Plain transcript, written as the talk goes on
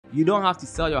You don't have to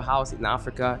sell your house in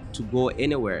Africa to go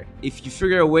anywhere. If you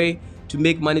figure a way to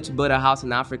make money to build a house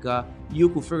in Africa, you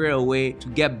could figure a way to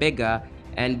get bigger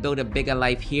and build a bigger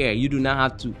life here. You do not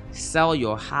have to sell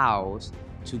your house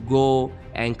to go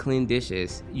and clean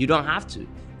dishes. You don't have to.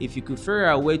 If you could figure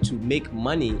out a way to make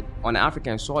money on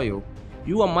African soil,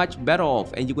 you are much better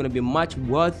off and you're going to be much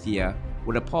wealthier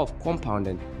with the power of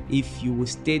compounding if you will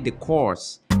stay the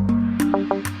course.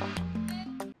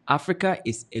 Africa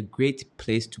is a great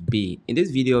place to be. In this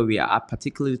video, we are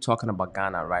particularly talking about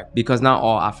Ghana, right? Because not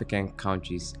all African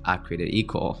countries are created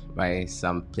equal, right?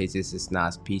 Some places it's not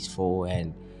as peaceful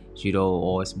and,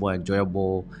 or it's more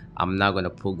enjoyable. I'm not going to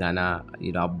put Ghana,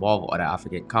 above other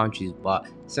African countries, but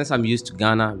since I'm used to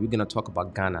Ghana, we're going to talk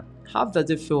about Ghana. How does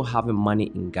it feel having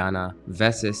money in Ghana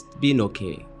versus being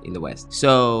okay in the West?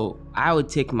 So I would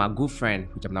take my good friend,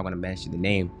 which I'm not going to mention the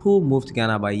name, who moved to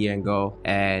Ghana about a year ago,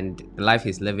 and the life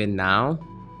he's living now,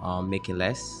 making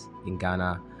less in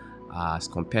Ghana as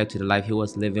compared to the life he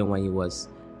was living when he was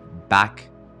back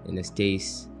in the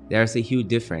States. There's a huge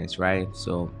difference, right?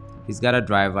 So he's got a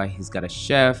driver, he's got a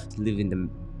chef, live in the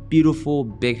beautiful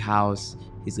big house,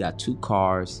 he's got 2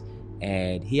 cars,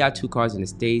 and he had 2 cars in the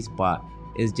States, but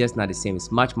it's just not the same. It's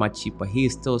much cheaper. He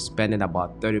is still spending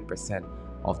about 30%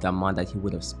 of the amount that he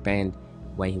would have spent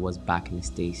when he was back in the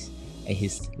States, and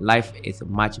his life is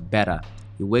much better.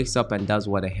 He wakes up and does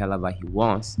what the hell ever he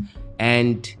wants,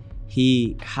 and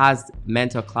he has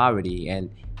mental clarity and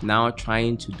now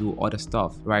trying to do other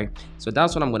stuff, right? So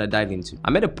that's what I'm gonna dive into. I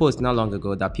made a post not long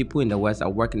ago that people in the West are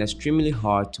working extremely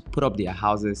hard to put up their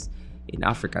houses in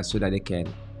Africa so that they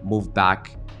can move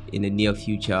back in the near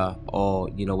future, or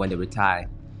when they retire.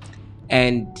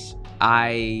 And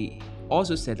I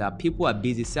also said that people are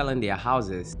busy selling their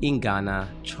houses in Ghana,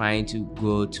 trying to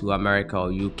go to America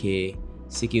or UK,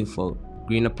 seeking for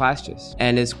greener pastures.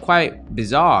 And it's quite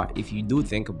bizarre if you do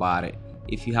think about it.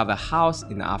 If you have a house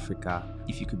in Africa,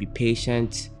 if you could be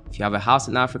patient, if you have a house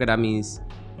in Africa, that means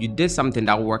you did something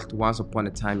that worked once upon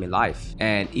a time in life.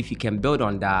 And if you can build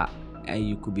on that and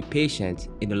you could be patient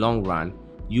in the long run,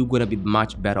 you're gonna be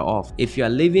much better off. If you are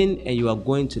living and you are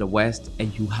going to the West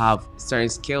and you have certain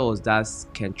skills that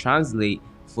can translate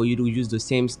for you to use the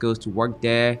same skills to work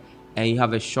there, and you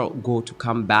have a short goal to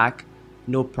come back,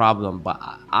 no problem. But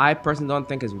I personally don't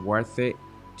think it's worth it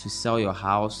to sell your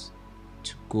house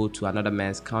to go to another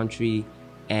man's country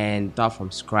and start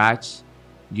from scratch,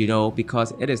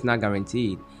 because it is not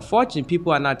guaranteed. Fortunately,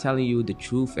 people are not telling you the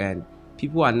truth, and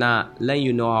people are not letting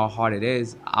you know how hard it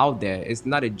is out there. It's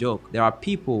not a joke. There are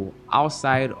people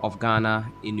outside of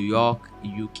Ghana, in New York,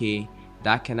 in UK,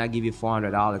 that cannot give you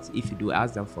 $400 if you do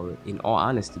ask them for it, in all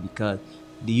honesty, because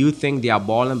do you think they are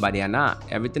balling? But they are not.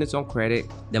 Everything is on credit.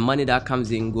 The money that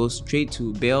comes in goes straight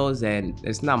to bills, and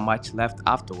there's not much left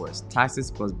afterwards.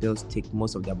 Taxes plus bills take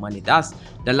most of their money. That's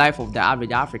the life of the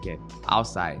average African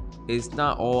outside. It's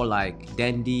not all like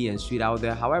dandy and sweet out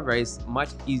there. However, it's much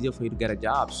easier for you to get a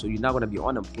job, so you're not going to be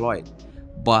unemployed.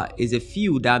 But it's a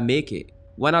few that make it.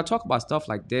 When I talk about stuff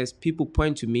like this, people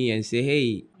point to me and say,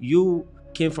 hey, you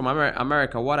came from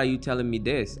America, what are you telling me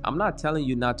this? I'm not telling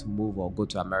you not to move or go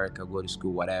to America, go to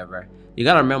school, whatever. You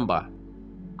gotta remember,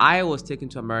 I was taken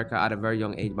to America at a very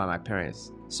young age by my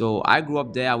parents. So I grew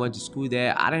up there, I went to school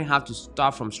there. I didn't have to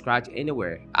start from scratch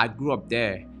anywhere. I grew up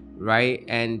there, right?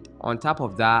 And on top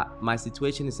of that, my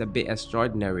situation is a bit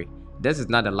extraordinary. This is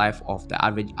not the life of the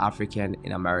average African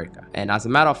in America. And as a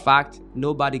matter of fact,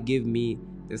 nobody gave me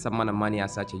this amount of money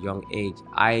at such a young age.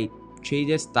 I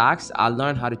traded stocks. I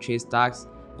learned how to trade stocks,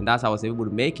 and that's how I was able to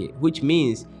make it, which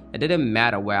means it didn't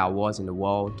matter where I was in the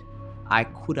world. I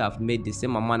could have made the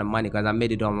same amount of money because I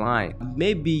made it online.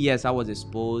 Maybe, yes, I was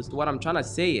exposed. What I'm trying to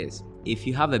say is, if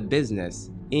you have a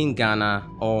business in Ghana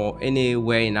or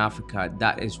anywhere in Africa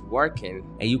that is working,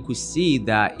 and you could see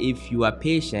that if you are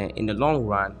patient in the long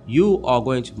run, you are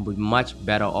going to be much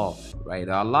better off, right?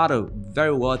 There are a lot of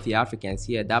very wealthy Africans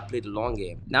here that play the long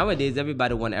game. Nowadays,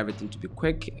 everybody wants everything to be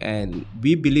quick, and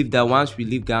we believe that once we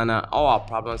leave Ghana, all our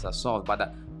problems are solved.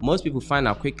 But most people find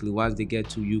out quickly once they get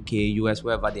to UK, US,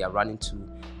 wherever they are running to,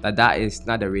 that is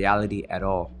not the reality at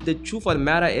all. The truth of the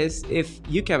matter is, if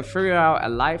you can figure out a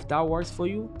life that works for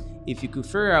you, if you could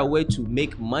figure out a way to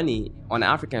make money on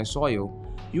African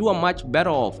soil, you are much better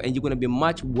off, and you're going to be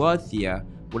much wealthier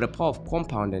with the power of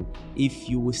compounding if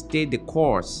you will stay the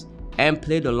course and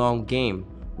play the long game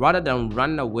rather than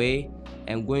run away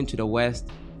and going to the West,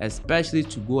 especially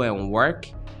to go and work.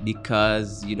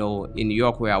 Because in New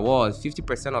York where I was,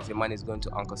 50% of your money is going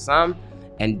to Uncle Sam,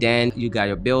 and then you got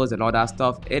your bills and all that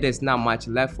stuff. It is not much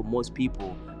left for most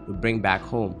people to bring back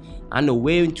home. I know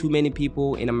way too many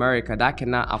people in America that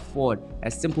cannot afford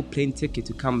a simple plane ticket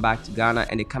to come back to Ghana,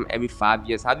 and they come every 5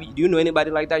 years. Do you know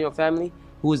anybody like that in your family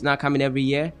who is not coming every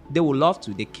year? They would love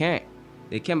to. They can't.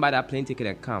 They can't buy that plane ticket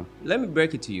and come. Let me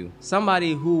break it to you.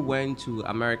 Somebody who went to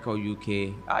America or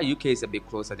UK, UK is a bit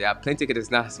closer. Their plane ticket is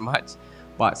not as much.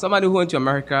 But somebody who went to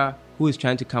America who is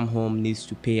trying to come home needs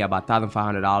to pay about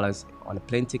 $1,500 on a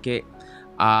plane ticket.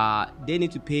 They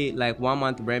need to pay like 1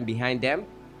 month rent behind them,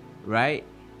 right?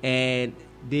 And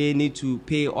they need to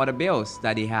pay all the bills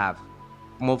that they have.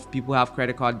 Most people have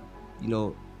credit card,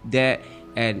 debt,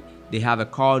 and they have a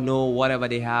car note, whatever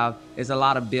they have. It's a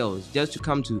lot of bills. Just to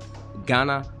come to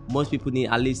Ghana, most people need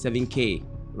at least $7,000,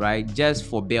 right? Just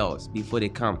for bills before they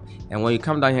come. And when you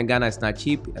come down here in Ghana, it's not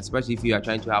cheap, especially if you are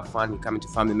trying to have fun, you're coming to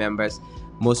family members.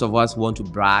 Most of us want to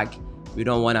brag. We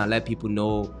don't want to let people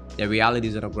know the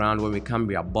realities on the ground. When we come,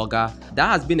 we are Boga. That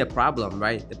has been a problem,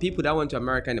 right? The people that went to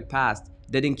America in the past,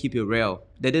 they didn't keep it real.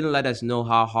 They didn't let us know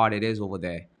how hard it is over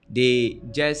there. They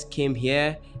just came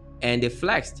here and they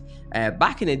flexed.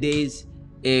 Back in the days,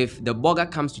 if the Boga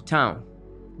comes to town,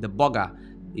 the Boga,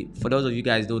 for those of you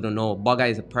guys who don't know, Boga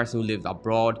is a person who lived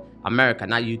abroad, America,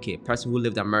 not UK, a person who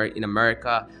lived in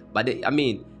America. But they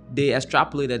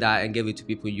extrapolated that and gave it to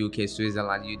people in UK,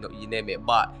 Switzerland, you name it.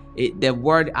 But the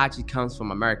word actually comes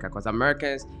from America, because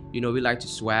Americans, we like to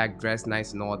swag, dress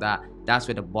nice and all that. That's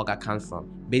where the Boga comes from.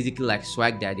 Basically like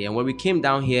swag daddy. And when we came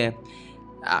down here,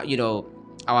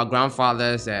 our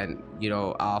grandfathers and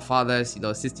our fathers,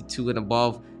 62 and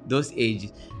above, those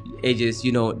ages,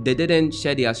 they didn't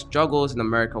share their struggles in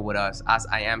America with us as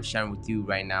I am sharing with you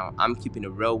right now. I'm keeping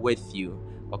it real with you,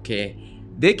 okay?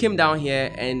 They came down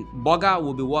here and Boga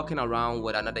will be walking around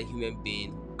with another human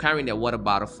being, carrying their water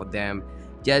bottle for them.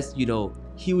 Just,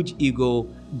 huge ego,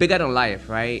 bigger than life,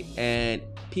 right? And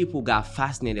people got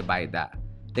fascinated by that.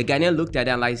 The Ghanaian looked at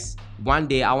them like, one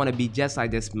day I want to be just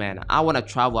like this man. I want to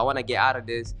travel. I want to get out of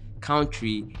this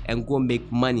country and go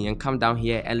make money and come down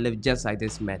here and live just like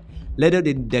this man. Little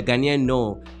did the Ghanaian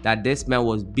know that this man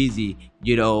was busy,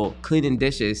 cleaning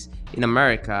dishes in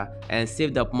America and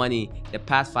saved up money the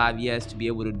past 5 years to be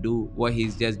able to do what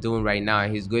he's just doing right now,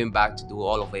 and he's going back to do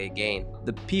all over again.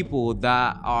 The people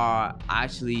that are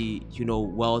actually,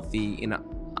 wealthy in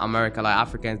America, like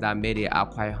Africans that made it, are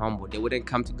quite humble. They wouldn't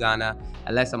come to Ghana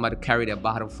unless somebody carried a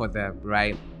bottle for them,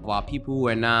 right? While people who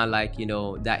are not like,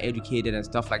 that educated and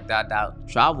stuff like that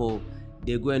travel,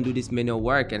 they go and do this manual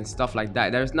work and stuff like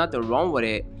that. There's nothing wrong with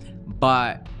it,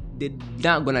 but they're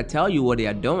not gonna tell you what they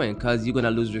are doing, because you're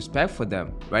gonna lose respect for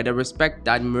them, right? The respect,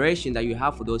 the admiration that you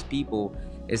have for those people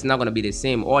is not gonna be the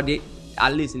same, or they,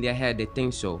 at least in their head, they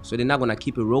think so. So they're not gonna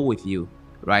keep it real with you,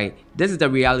 right? This is the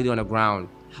reality on the ground.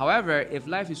 However, if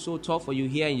life is so tough for you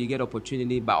here and you get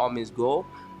opportunity, by all means go.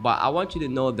 But I want you to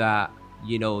know that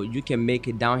you can make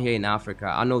it down here in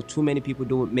Africa. I know too many people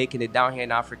don't making it down here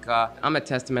in Africa. I'm a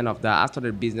testament of that. I started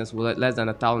a business with less than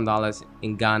 $1,000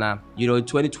 in Ghana, in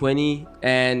 2020,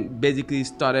 and basically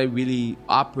started really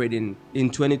operating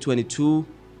in 2022.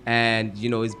 And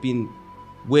it's been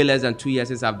way less than 2 years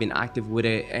since I've been active with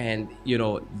it, and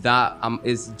that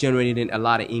is generating a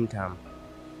lot of income.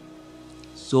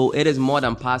 So it is more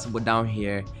than possible down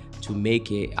here to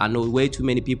make it. I know way too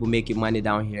many people making money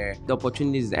down here. The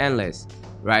opportunity is endless,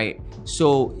 right?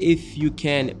 So if you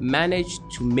can manage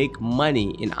to make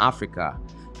money in Africa,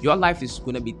 your life is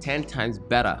going to be 10 times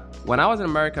better. When I was in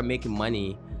America making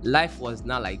money, life was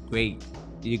not like great.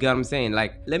 You get what I'm saying?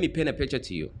 Like, let me paint a picture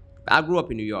to you. I grew up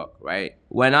in New York, right?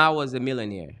 When I was a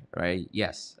millionaire, right?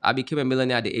 Yes, I became a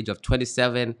millionaire at the age of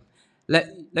 27.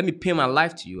 Let me paint my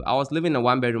life to you. I was living in a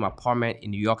one-bedroom apartment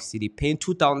in New York City, paying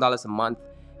 $2,000 a month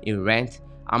in rent,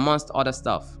 amongst other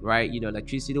stuff, right?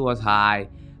 Electricity was high,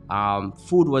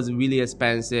 food was really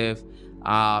expensive,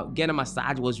 getting a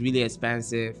massage was really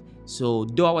expensive. So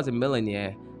though I was a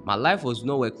millionaire, my life was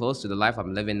nowhere close to the life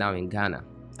I'm living now in Ghana.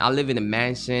 I live in a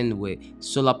mansion with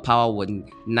solar power, with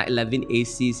 11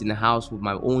 ACs in the house, with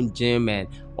my own gym and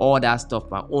all that stuff,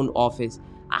 my own office.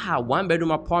 I had one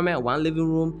bedroom apartment, one living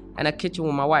room, and a kitchen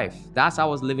with my wife. That's how I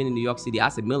was living in New York City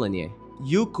as a millionaire.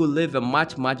 You could live a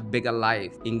much, much bigger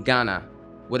life in Ghana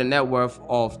with a net worth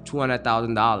of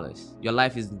 $200,000. Your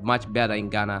life is much better in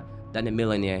Ghana than a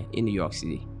millionaire in New York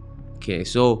City. Okay,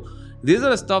 so these are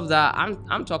the stuff that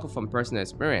I'm talking from personal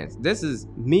experience. This is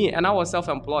me, and I was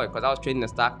self-employed because I was trading the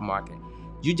stock market.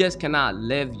 You just cannot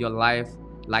live your life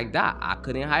like that. I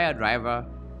couldn't hire a driver.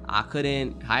 I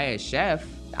couldn't hire a chef.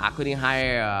 I couldn't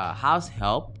hire a house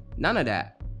help. None of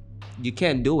that. You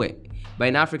can't do it. But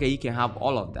in Africa, you can have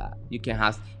all of that. You can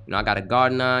have, I got a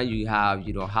gardener, you have,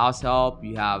 house help,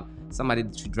 you have somebody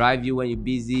to drive you when you're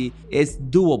busy. It's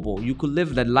doable. You could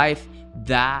live the life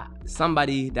that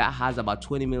somebody that has about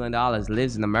 $20 million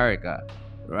lives in America,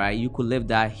 right? You could live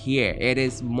that here. It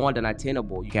is more than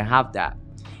attainable. You can have that.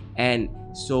 And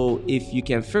so if you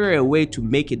can figure a way to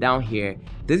make it down here,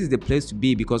 this is the place to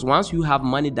be, because once you have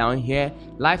money down here,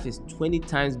 life is 20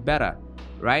 times better,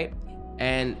 right?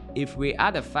 And if we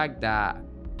add the fact that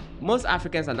most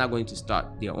Africans are not going to start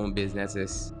their own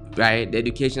businesses, right? The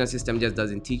educational system just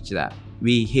doesn't teach that.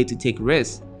 We hate to take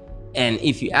risks. And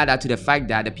if you add that to the fact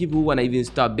that the people who want to even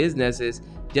start businesses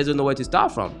just don't know where to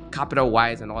start from,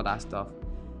 capital-wise and all that stuff.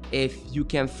 If you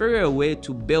can figure a way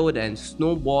to build and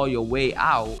snowball your way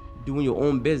out, doing your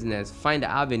own business, find the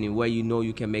avenue where you know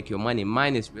you can make your money.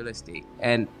 Mine is real estate.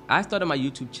 And I started my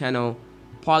YouTube channel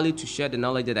partly to share the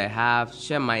knowledge that I have,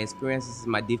 share my experiences,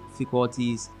 my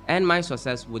difficulties, and my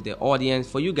success with the audience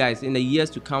for you guys in the years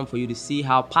to come, for you to see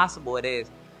how possible it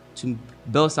is to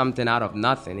build something out of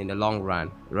nothing in the long run,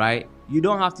 right? You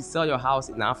don't have to sell your house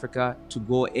in Africa to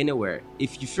go anywhere.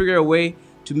 If you figure a way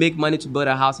to make money to build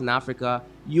a house in Africa,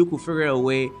 you could figure a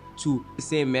way to the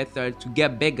same method to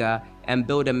get bigger and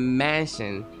build a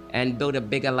mansion and build a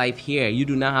bigger life here. You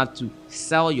do not have to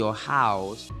sell your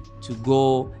house to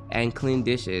go and clean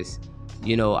dishes,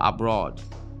 abroad.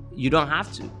 You don't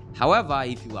have to. However,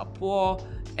 if you are poor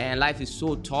and life is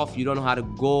so tough, you don't know how to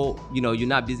go, you're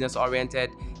not business oriented,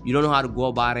 you don't know how to go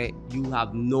about it, you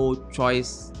have no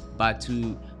choice but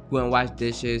to go and wash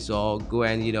dishes or go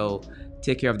and,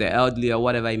 take care of the elderly or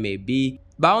whatever it may be.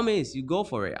 By all means, you go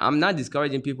for it. I'm not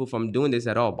discouraging people from doing this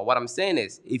at all. But what I'm saying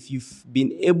is, if you've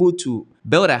been able to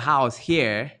build a house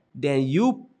here, then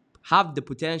you have the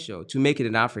potential to make it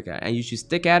in Africa, and you should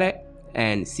stick at it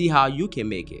and see how you can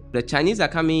make it. The Chinese are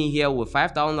coming in here with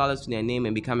 $5,000 to their name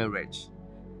and becoming rich.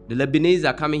 The Lebanese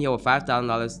are coming here with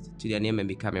 $5,000 to their name and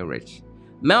becoming rich.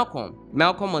 Malcolm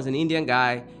was an Indian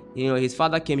guy. His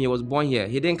father came here, was born here.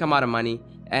 He didn't come out of money,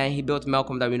 and he built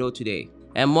Malcolm that we know today.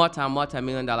 A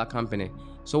multi-million-dollar company.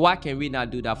 So why can we not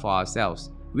do that for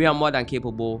ourselves? We are more than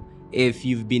capable if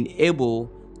you've been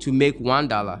able to make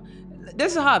 $1.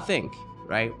 This is how I think,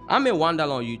 right? I made $1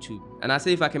 on YouTube, and I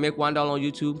say if I can make $1 on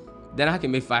YouTube, then I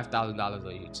can make $5,000 on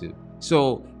YouTube.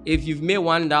 So if you've made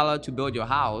 $1 to build your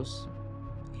house,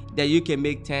 then you can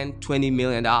make $10-20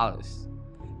 million.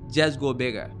 Just go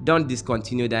bigger. Don't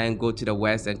discontinue that and go to the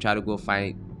West and try to go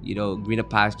find, greener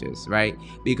pastures, right?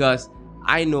 Because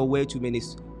I know way too many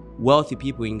wealthy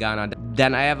people in Ghana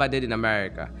than I ever did in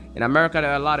America. In America,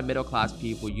 there are a lot of middle class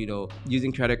people,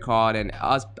 using credit card and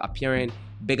us appearing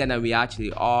bigger than we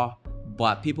actually are.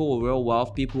 But people with real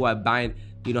wealth, people who are buying,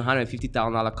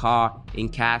 $150,000 car in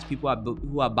cash, people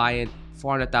who are buying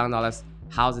 $400,000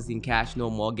 houses in cash, no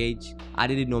mortgage. I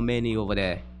didn't know many over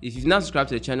there. If you've not subscribed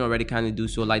to the channel already, kindly do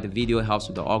so. Like the video, it helps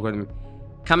with the algorithm.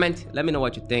 Comment, let me know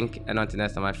what you think. And until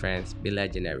next time, my friends, be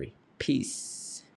legendary. Peace.